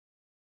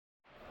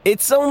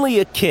It's only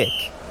a kick,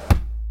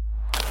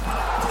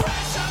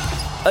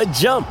 a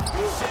jump,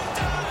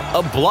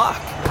 a block.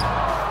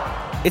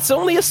 It's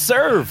only a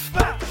serve.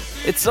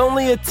 It's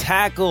only a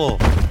tackle,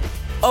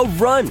 a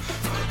run.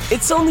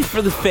 It's only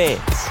for the fans.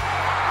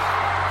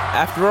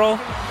 After all,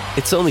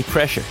 it's only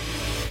pressure.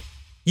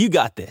 You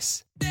got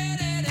this.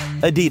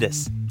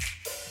 Adidas.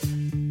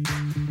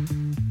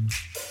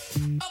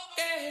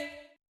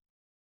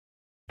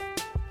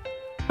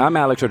 I'm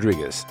Alex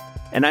Rodriguez.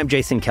 And I'm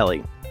Jason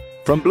Kelly.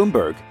 From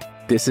Bloomberg,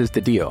 this is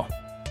The Deal.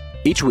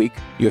 Each week,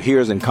 you'll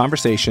hear us in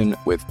conversation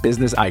with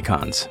business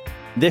icons.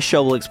 This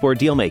show will explore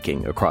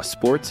deal-making across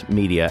sports,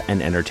 media, and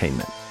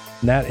entertainment.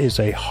 That is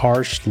a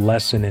harsh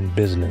lesson in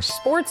business.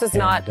 Sports is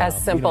not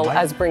as simple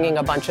as bringing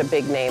a bunch of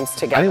big names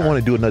together. I didn't want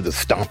to do another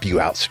stomp you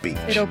out speech.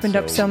 It opened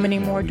up so many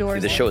more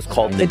doors. The show is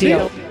called The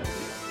Deal.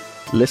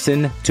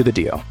 Listen to The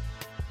Deal.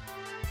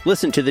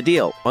 Listen to The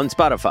Deal on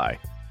Spotify.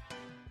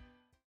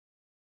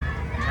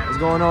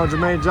 What's going on?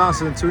 Jermaine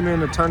Johnson. Tune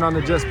in to Turn on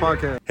the Jets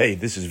podcast. Hey,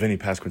 this is Vinny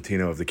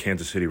Pasquantino of the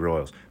Kansas City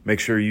Royals.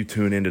 Make sure you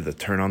tune into the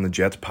Turn on the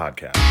Jets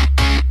podcast.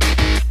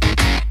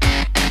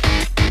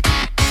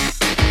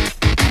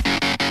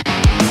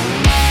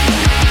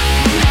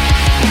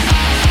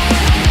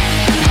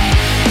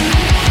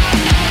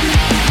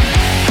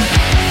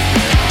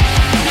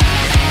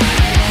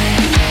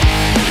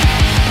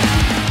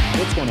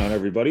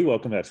 Everybody,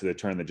 welcome back to the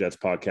Turn the Jets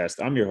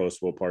podcast. I'm your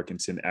host, Will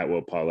Parkinson, at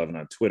WillPaul11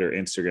 on Twitter,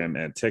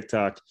 Instagram, and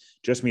TikTok.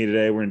 Just me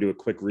today. We're going to do a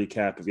quick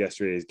recap of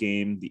yesterday's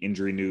game, the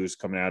injury news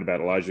coming out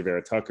about Elijah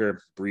Vera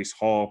Tucker, Breece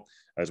Hall,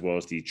 as well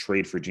as the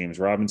trade for James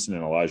Robinson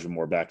and Elijah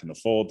Moore back in the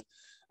fold.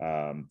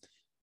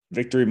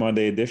 Victory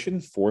Monday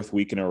edition, fourth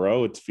week in a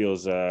row. It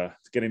feels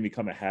it's going to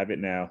become a habit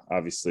now,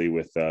 obviously,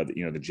 with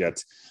the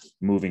Jets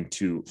moving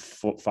to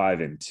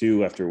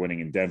 5-2 after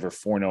winning in Denver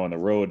 4-0 on the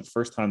road.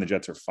 First time the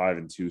Jets are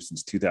 5-2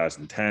 since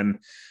 2010.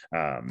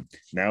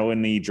 Now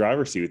in the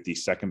driver's seat with the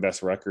second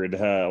best record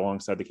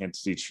alongside the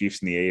Kansas City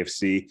Chiefs in the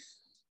AFC.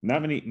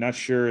 Not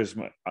sure as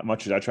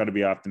much as I try to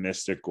be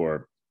optimistic,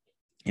 or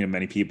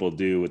many people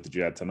do with the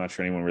Jets. I'm not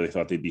sure anyone really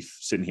thought they'd be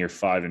sitting here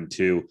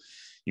 5-2.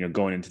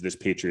 Going into this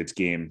Patriots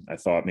game, I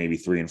thought maybe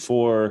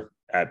 3-4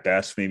 at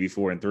best, maybe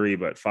 4-3,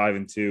 but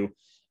 5-2.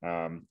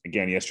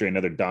 Again, yesterday,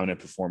 another dominant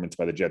performance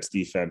by the Jets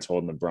defense,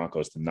 holding the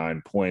Broncos to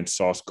 9 points.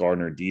 Sauce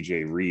Gardner,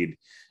 DJ Reed,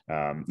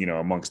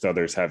 amongst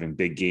others, having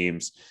big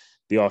games.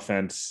 The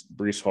offense,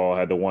 Breece Hall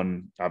had the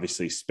one,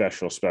 obviously,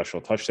 special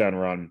touchdown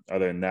run.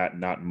 Other than that,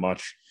 not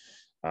much.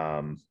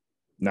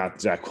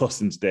 Not Zach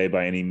Wilson's day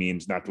by any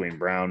means, not Dwayne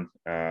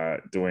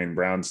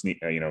Brown's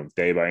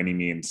day by any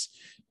means.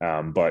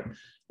 But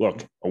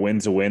look, a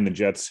win's a win. The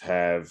Jets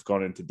have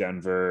gone into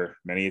Denver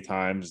many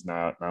times,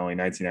 not only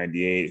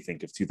 1998, I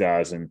think of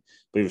 2000, I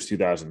believe it was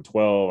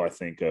 2012. I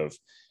think of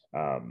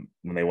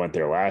when they went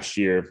there last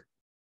year.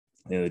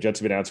 The Jets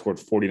have been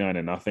outscored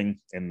 49-0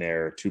 in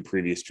their two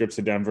previous trips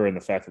to Denver, and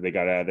the fact that they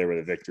got out of there with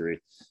a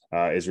victory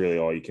is really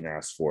all you can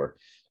ask for.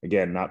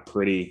 Again, not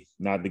pretty,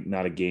 not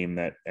a game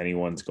that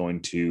anyone's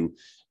going to,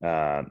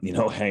 hang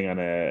in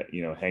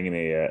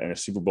a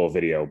Super Bowl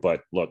video.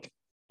 But look,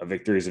 a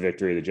victory is a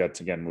victory. The Jets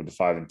again moved to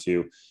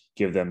 5-2,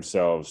 give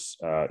themselves,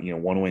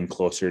 one win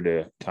closer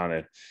to kind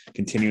of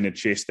continuing to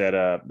chase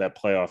that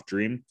playoff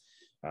dream.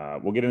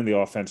 We'll get into the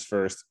offense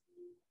first.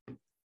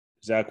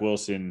 Zach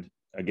Wilson,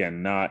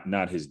 again,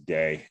 not his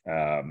day.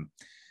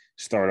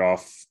 Start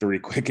off 3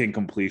 quick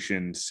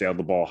incompletions, sailed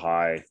the ball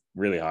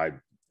really high,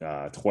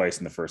 twice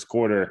in the first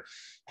quarter.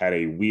 Had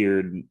a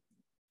weird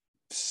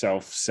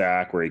self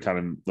sack where he kind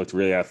of looked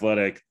really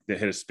athletic. They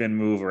hit a spin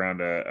move around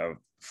a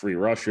free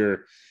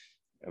rusher.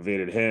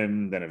 Evaded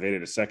him, then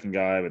evaded a second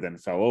guy, but then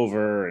fell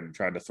over and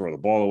tried to throw the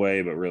ball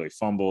away, but really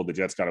fumbled. The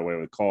Jets got away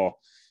with a call.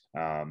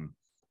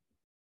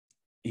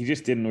 He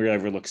just didn't really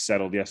ever look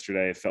settled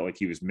yesterday. It felt like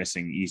he was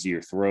missing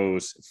easier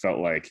throws. It felt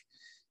like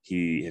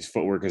his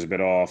footwork is a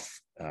bit off.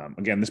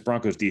 Again, this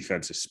Broncos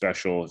defense is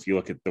special. If you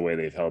look at the way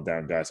they've held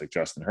down guys like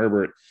Justin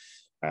Herbert,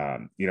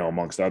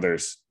 amongst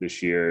others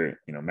this year,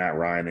 Matt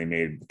Ryan, they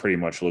made pretty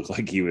much look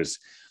like he was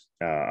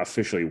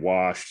officially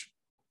washed.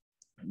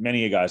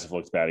 Many guys have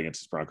looked bad against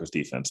this Broncos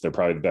defense. They're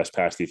probably the best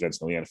pass defense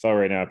in the NFL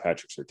right now.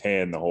 Patrick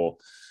Surtain, the whole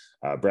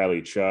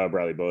Bradley Chubb,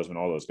 Bradley Bozeman,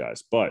 all those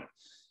guys. But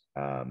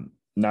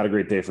not a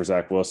great day for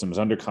Zach Wilson. Was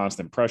under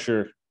constant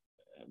pressure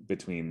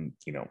between,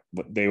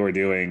 what they were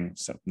doing.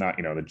 So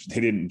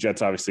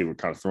Jets obviously were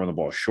kind of throwing the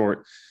ball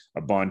short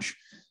a bunch.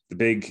 The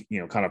big,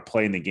 kind of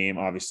play in the game,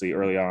 obviously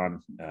early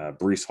on,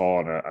 Breece Hall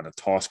on a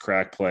toss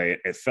crack play.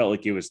 It felt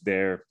like it was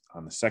there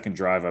on the second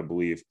drive, I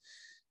believe.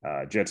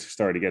 Jets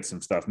started to get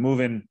some stuff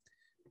moving.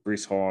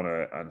 Breece Hall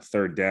on a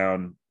third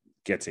down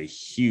gets a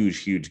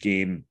huge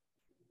gain,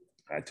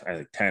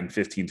 10,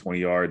 15, 20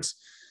 yards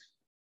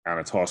on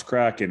a toss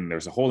crack, and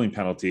there's a holding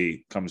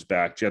penalty, comes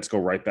back. Jets go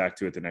right back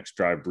to it the next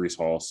drive. Breece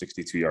Hall,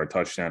 62-yard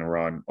touchdown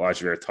run.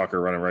 Elijah Vera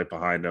Tucker running right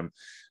behind him.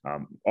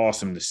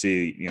 Awesome to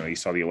see. You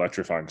saw the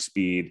electrifying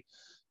speed.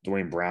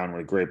 Dwayne Brown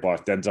with a great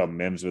block. Denzel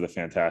Mims with a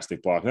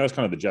fantastic block. And that was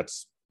kind of the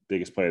Jets'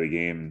 biggest play of the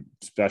game,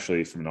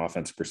 especially from an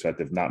offensive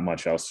perspective. Not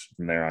much else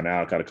from there on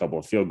out. Got a couple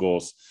of field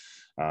goals.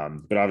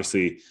 But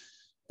obviously,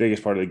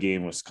 biggest part of the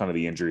game was kind of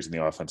the injuries in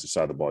the offensive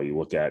side of the ball. You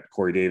look at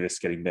Corey Davis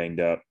getting banged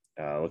up.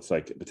 Looks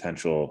like a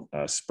potential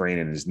sprain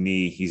in his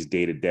knee. He's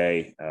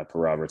day-to-day per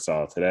Robert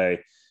Saleh today.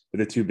 But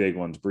the two big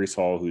ones, Breece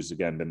Hall, who's,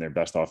 again, been their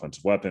best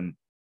offensive weapon,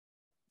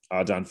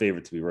 odds-on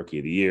favorite to be Rookie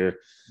of the Year.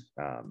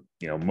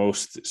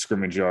 Most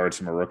scrimmage yards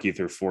from a rookie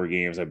through 4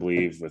 games, I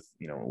believe, with,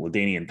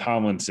 LaDainian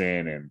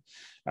Tomlinson and,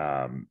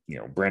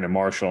 Brandon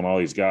Marshall and all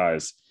these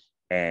guys.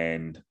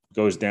 And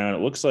goes down.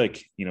 It looked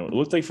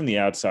like from the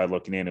outside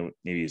looking in, it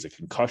maybe it's a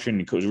concussion.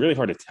 It was really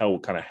hard to tell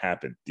what kind of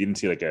happened. You didn't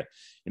see like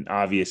an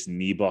obvious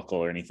knee buckle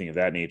or anything of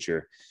that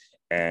nature.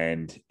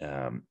 And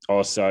all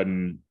of a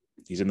sudden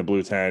he's in the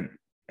blue tent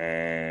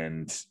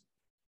and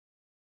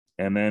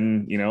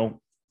then,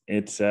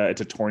 it's a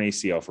torn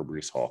ACL for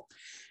Breece Hall.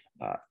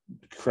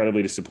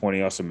 Incredibly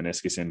disappointing. Also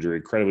meniscus injury,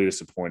 incredibly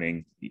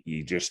disappointing.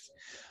 You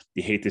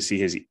hate to see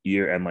his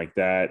year end like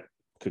that.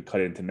 Could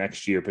cut into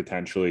next year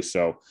potentially.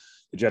 So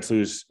the Jets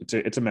lose.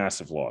 It's a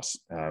massive loss,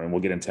 and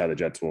we'll get into how the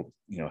Jets will,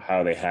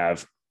 how they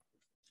have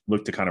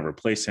looked to kind of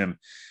replace him.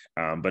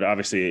 But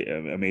obviously,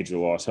 a major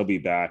loss. He'll be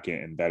back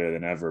and better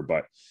than ever.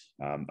 But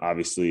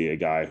obviously, a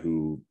guy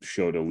who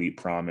showed elite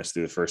promise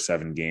through the first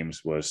 7 games,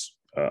 was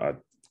a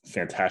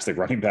fantastic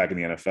running back in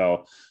the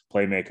NFL,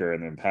 playmaker,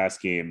 and then pass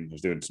game,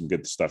 was doing some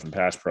good stuff in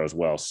pass pro as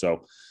well.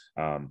 So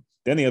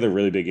then the other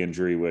really big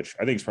injury, which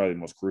I think is probably the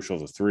most crucial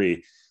of the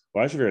 3.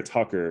 Alijah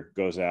Vera-Tucker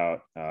goes out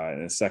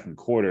in the second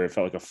quarter. It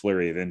felt like a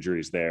flurry of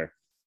injuries there.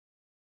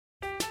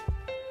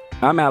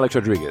 I'm Alex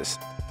Rodriguez.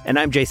 And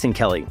I'm Jason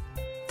Kelly.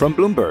 From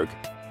Bloomberg,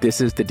 this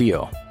is The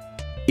Deal.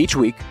 Each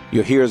week,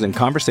 you'll hear us in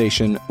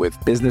conversation with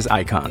business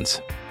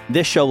icons.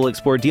 This show will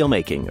explore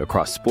deal-making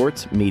across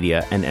sports,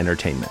 media, and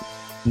entertainment.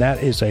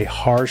 That is a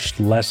harsh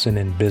lesson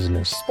in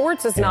business.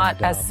 Sports is not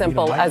as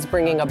simple as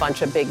bringing a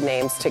bunch of big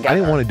names together. I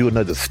didn't want to do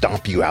another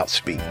stomp you out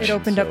speech. It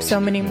opened up so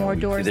many more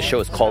doors. The show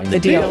is called The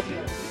Deal.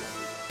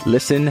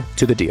 Listen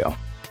to The Deal.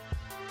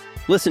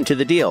 Listen to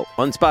The Deal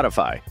on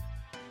Spotify.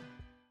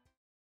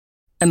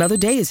 Another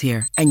day is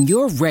here, and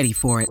you're ready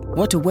for it.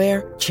 What to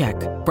wear? Check.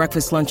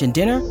 Breakfast, lunch, and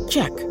dinner?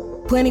 Check.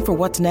 Planning for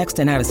what's next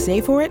and how to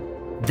save for it?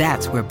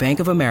 That's where Bank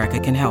of America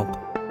can help.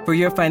 For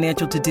your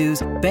financial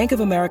to-dos, Bank of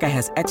America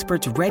has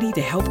experts ready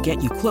to help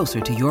get you closer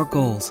to your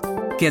goals.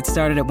 Get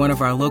started at one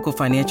of our local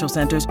financial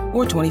centers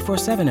or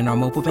 24/7 in our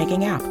mobile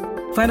banking app.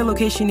 Find a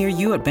location near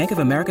you at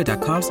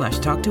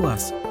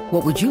bankofamerica.com/talktous.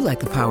 What would you like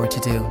the power to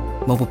do?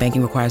 Mobile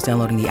banking requires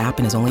downloading the app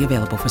and is only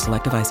available for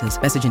select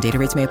devices. Message and data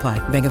rates may apply.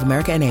 Bank of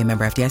America NA,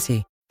 member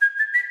FDIC.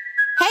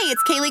 Hey,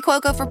 it's Kaylee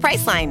Cuoco for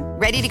Priceline.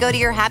 Ready to go to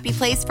your happy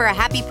place for a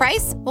happy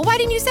price? Well, why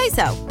didn't you say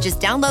so? Just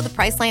download the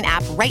Priceline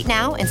app right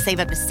now and save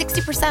up to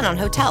 60% on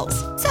hotels.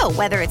 So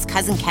whether it's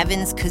Cousin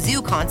Kevin's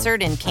Kazoo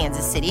Concert in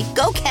Kansas City,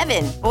 go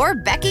Kevin, or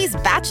Becky's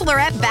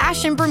Bachelorette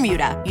Bash in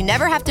Bermuda, you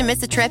never have to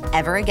miss a trip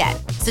ever again.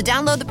 So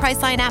download the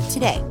Priceline app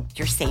today.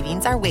 Your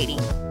savings are waiting.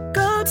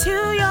 Go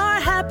to your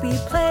happy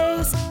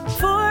place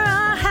for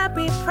a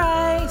happy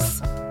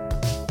price.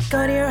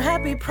 Go to your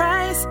happy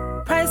price,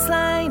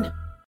 Priceline.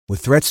 With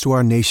threats to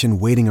our nation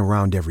waiting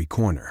around every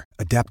corner,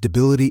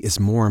 adaptability is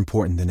more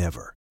important than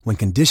ever. When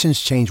conditions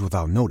change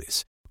without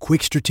notice,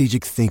 quick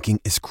strategic thinking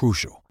is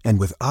crucial. And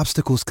with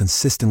obstacles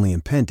consistently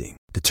impending,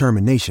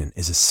 determination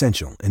is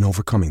essential in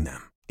overcoming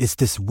them. It's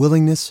this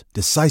willingness,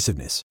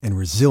 decisiveness, and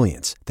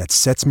resilience that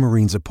sets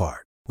Marines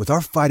apart. With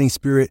our fighting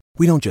spirit,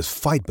 we don't just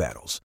fight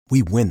battles,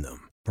 we win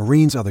them.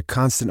 Marines are the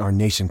constant our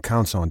nation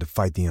counts on to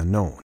fight the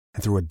unknown.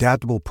 And through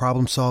adaptable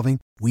problem solving,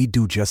 we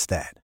do just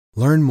that.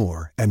 Learn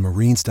more at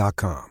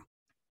marines.com.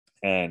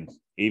 And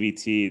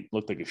AVT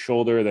looked like a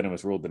shoulder, then it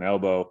was ruled an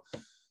elbow.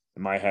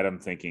 In my head, I'm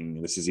thinking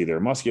this is either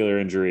a muscular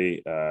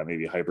injury,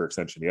 maybe a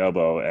hyperextension of the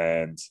elbow.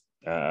 And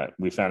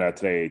we found out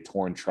today a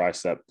torn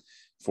tricep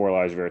for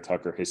Alijah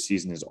Vera-Tucker. His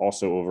season is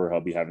also over.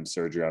 He'll be having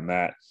surgery on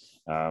that.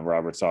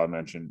 Robert Saleh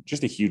mentioned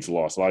just a huge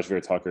loss. Alijah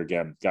Vera-Tucker,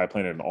 again, guy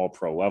playing at an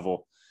all-pro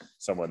level,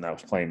 someone that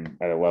was playing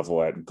at a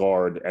level at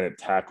guard and at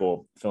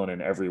tackle, filling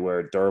in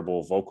everywhere,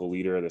 durable, vocal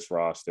leader of this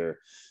roster.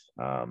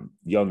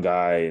 Young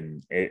guy,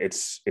 and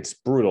it's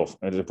brutal.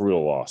 It's a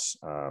brutal loss.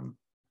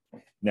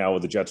 Now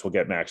the Jets will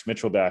get Max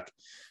Mitchell back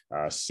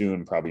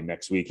soon, probably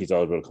next week. He's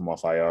eligible to come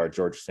off IR.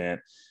 George Fant,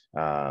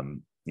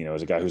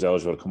 is a guy who's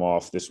eligible to come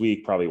off this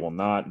week, probably will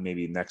not.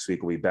 Maybe next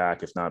week will be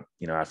back, if not,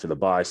 after the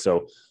bye.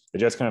 So the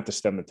Jets kind of have to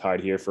stem the tide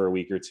here for a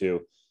week or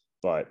two.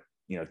 But,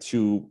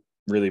 2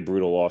 really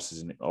brutal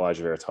losses in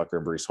Alijah Vera-Tucker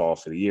and Breece Hall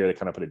for the year. They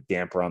kind of put a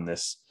damper on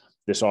this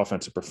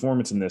offensive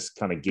performance in this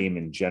kind of game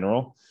in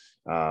general.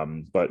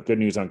 But good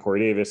news on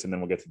Corey Davis, and then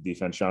we'll get to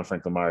defense. John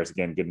Franklin Myers,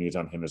 again, good news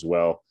on him as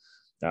well.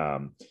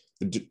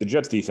 The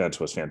Jets defense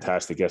was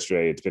fantastic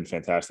yesterday. It's been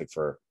fantastic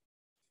for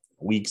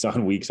weeks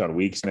on weeks on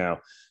weeks now.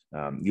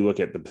 You look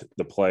at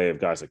the play of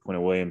guys like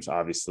Quinn Williams,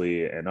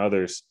 obviously, and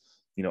others,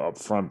 up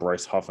front.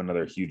 Bryce Huff,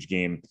 another huge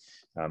game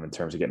in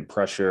terms of getting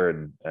pressure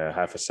and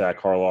half a sack.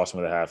 Carl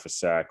Lawson with a half a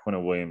sack.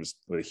 Quinn Williams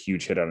with a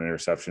huge hit on an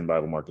interception by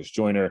LaMarcus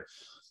Joyner.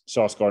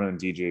 Sauce Gardner and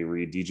DJ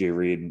Reed. DJ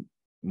Reed,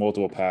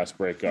 multiple pass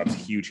breakups,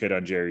 huge hit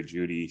on Jerry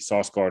Jeudy.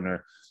 Sauce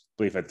Gardner, I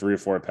believe, had 3 or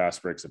 4 pass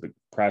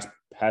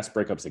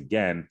breakups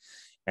again,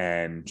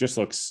 and just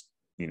looks,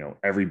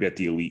 every bit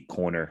the elite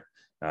corner.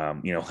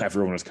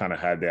 Everyone was kind of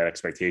had that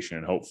expectation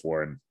and hope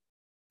for. And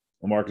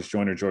LaMarcus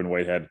Joyner, Jordan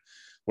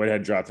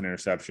Whitehead dropped an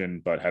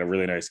interception, but had a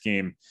really nice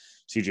game.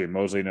 CJ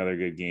Mosley, another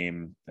good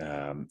game.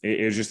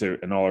 It was just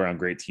an all-around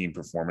great team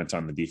performance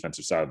on the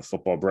defensive side of the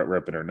football. Brett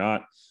Rippon or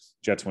not,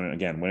 Jets win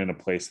in a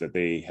place that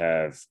they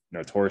have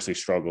notoriously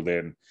struggled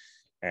in,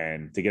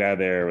 and to get out of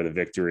there with a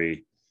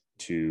victory,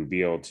 to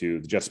be able to,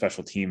 the Jets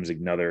special teams,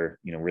 another,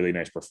 really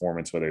nice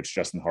performance, whether it's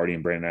Justin Hardy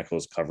and Brandon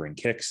Echols covering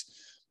kicks,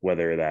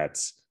 whether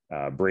that's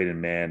Braden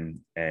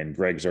Mann and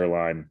Greg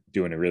Zuerlein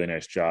doing a really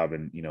nice job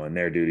and, in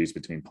their duties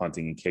between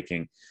punting and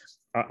kicking.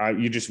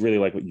 You just really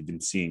like what you've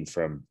been seeing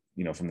from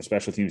the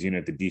special teams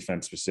unit, the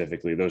defense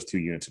specifically. Those 2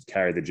 units have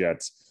carried the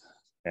Jets.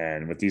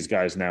 And with these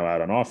guys now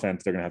out on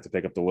offense, they're going to have to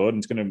pick up the load.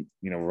 And it's going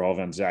to, revolve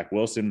on Zach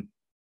Wilson,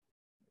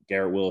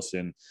 Garrett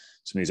Wilson,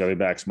 some of these other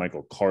backs,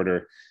 Michael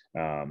Carter,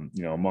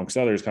 amongst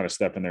others, kind of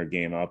stepping their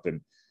game up.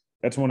 And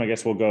that's when I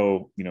guess we'll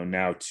go,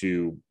 now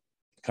to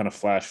kind of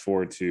flash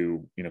forward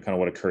to, kind of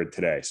what occurred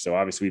today. So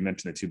obviously we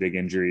mentioned the 2 big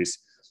injuries.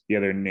 The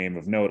other name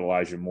of note,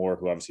 Elijah Moore,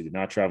 who obviously did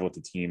not travel with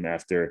the team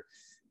after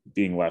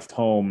being left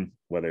home,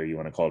 whether you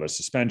want to call it a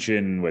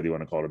suspension, whether you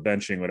want to call it a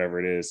benching, whatever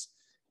it is.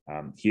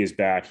 He is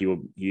back.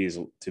 He is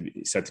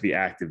set to be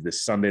active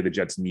this Sunday. The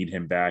Jets need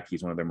him back.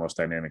 He's one of their most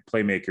dynamic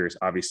playmakers.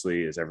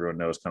 Obviously, as everyone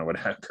knows, kind of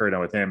what occurred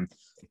with him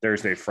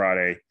Thursday,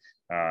 Friday,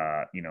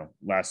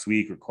 last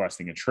week,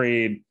 requesting a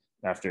trade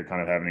after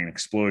kind of having an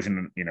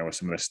explosion, with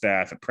some of the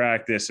staff at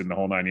practice and the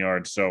whole 9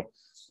 yards. So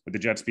with the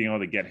Jets being able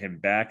to get him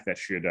back, that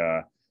should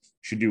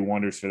do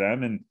wonders for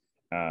them. And,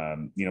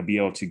 be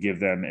able to give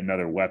them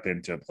another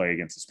weapon to play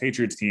against this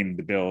Patriots team,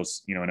 the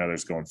Bills, and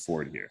others going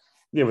forward here.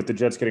 Yeah, with the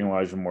Jets getting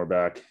Elijah Moore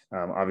back,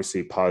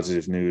 obviously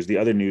positive news. The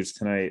other news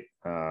tonight,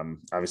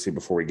 obviously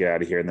before we get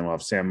out of here, and then we'll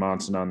have Sam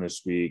Monson on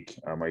this week,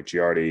 Mike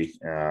Giardi,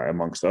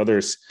 amongst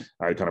others.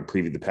 I kind of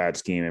previewed the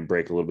Pats game and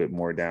break a little bit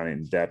more down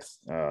in depth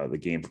the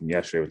game from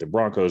yesterday with the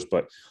Broncos,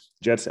 but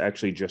Jets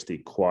actually just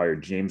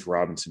acquired James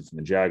Robinson from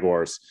the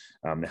Jaguars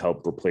to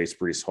help replace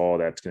Breece Hall.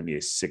 That's going to be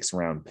a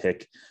 6th-round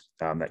pick.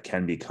 That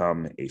can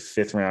become a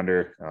 5th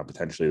rounder,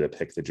 potentially the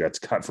pick the Jets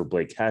cut for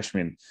Blake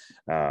Cashman,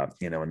 in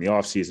the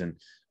offseason.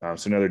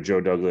 So another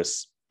Joe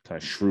Douglas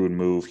kind of shrewd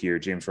move here.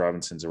 James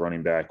Robinson's a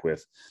running back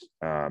with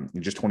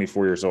just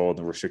 24 years old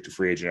and restricted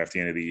free agent after the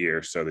end of the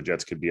year. So the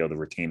Jets could be able to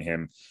retain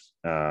him.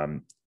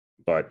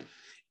 But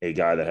a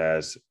guy that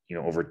has,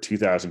 over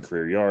 2,000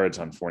 career yards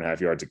on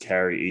 4.5 yards a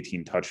carry,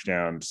 18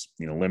 touchdowns,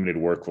 limited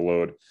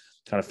workload,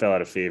 kind of fell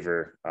out of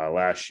favor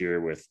last year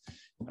with,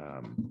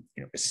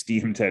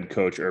 esteemed head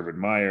coach Urban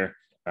Meyer.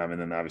 And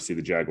then obviously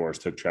the Jaguars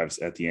took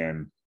Travis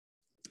Etienne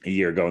a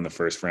year ago in the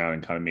 1st round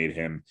and kind of made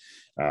him,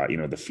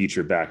 the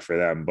feature back for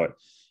them. But,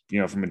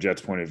 from a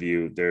Jets point of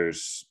view,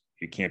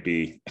 you can't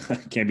be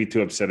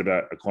too upset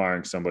about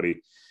acquiring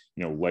somebody,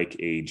 like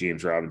a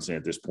James Robinson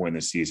at this point in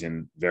the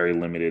season. Very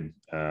limited,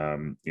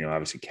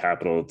 obviously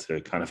capital to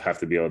kind of have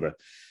to be able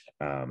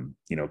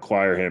to,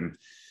 acquire him.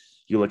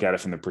 You look at it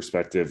from the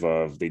perspective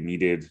of they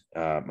needed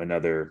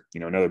another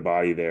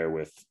body there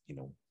with,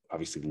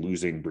 obviously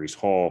losing Breece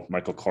Hall.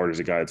 Michael Carter is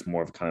a guy that's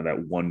more of kind of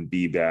that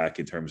 1B back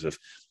in terms of,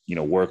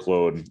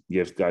 workload. You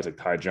have guys like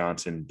Ty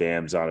Johnson,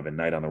 Bam Zonovan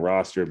Knight on the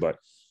roster, but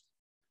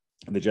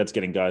the Jets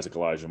getting guys like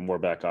Elijah Moore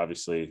back,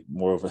 obviously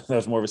that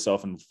was more of a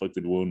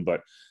self-inflicted wound,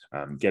 but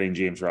getting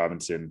James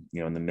Robinson,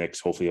 in the mix,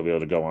 hopefully he'll be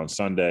able to go on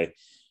Sunday.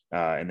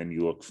 And then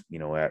you look,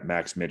 at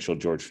Max Mitchell,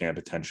 George Fant,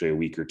 potentially a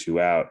week or 2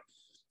 out.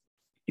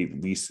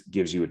 At least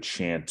gives you a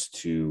chance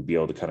to be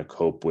able to kind of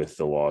cope with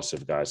the loss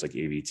of guys like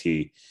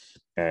AVT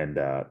and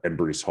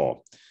Breece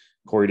Hall.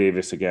 Corey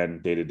Davis, again,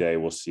 day-to-day,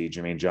 we'll see.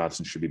 Jermaine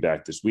Johnson should be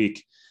back this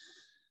week.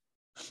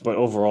 But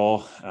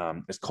overall,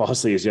 as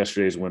costly as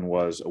yesterday's win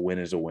was, a win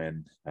is a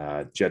win.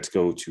 Jets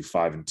go to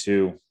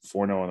 5-2,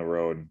 4-0 on the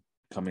road,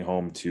 coming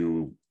home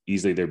to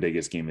easily their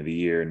biggest game of the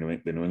year,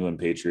 the New England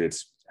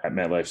Patriots at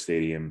MetLife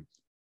Stadium.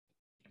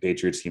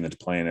 Patriots team that's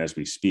playing as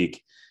we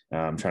speak,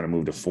 trying to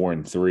move to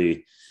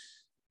 4-3.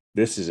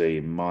 This is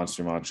a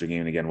monster game.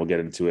 And again, we'll get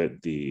into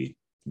it. The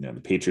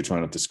Patriots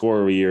run up the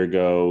score a year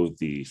ago.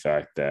 The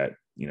fact that,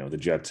 the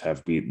Jets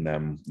have beaten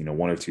them,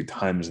 1 or 2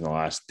 times in the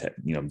last,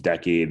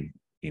 decade,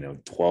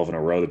 12 in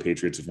a row, the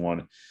Patriots have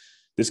won.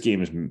 This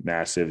game is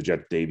massive.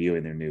 Jets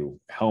debuting their new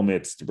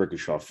helmets, the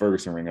Brickashaw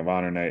Ferguson Ring of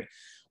Honor night.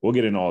 We'll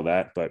get into all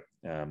that. But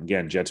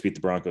again, Jets beat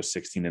the Broncos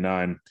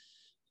 16-9.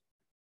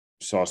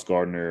 Sauce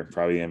Gardner,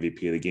 probably the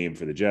MVP of the game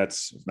for the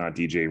Jets, if not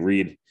DJ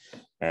Reed.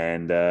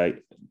 And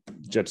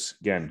Jets,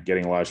 again,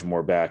 getting Elijah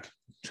Moore back,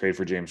 trade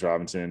for James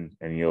Robinson,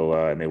 and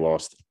they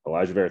lost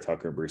Elijah Vera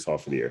Tucker and Breece Hall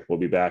for the year. We'll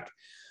be back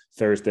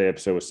Thursday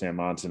episode with Sam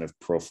Monson of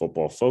Pro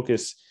Football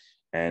Focus,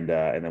 and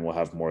then we'll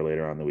have more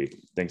later on in the week.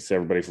 Thanks to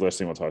everybody for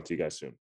listening. We'll talk to you guys soon.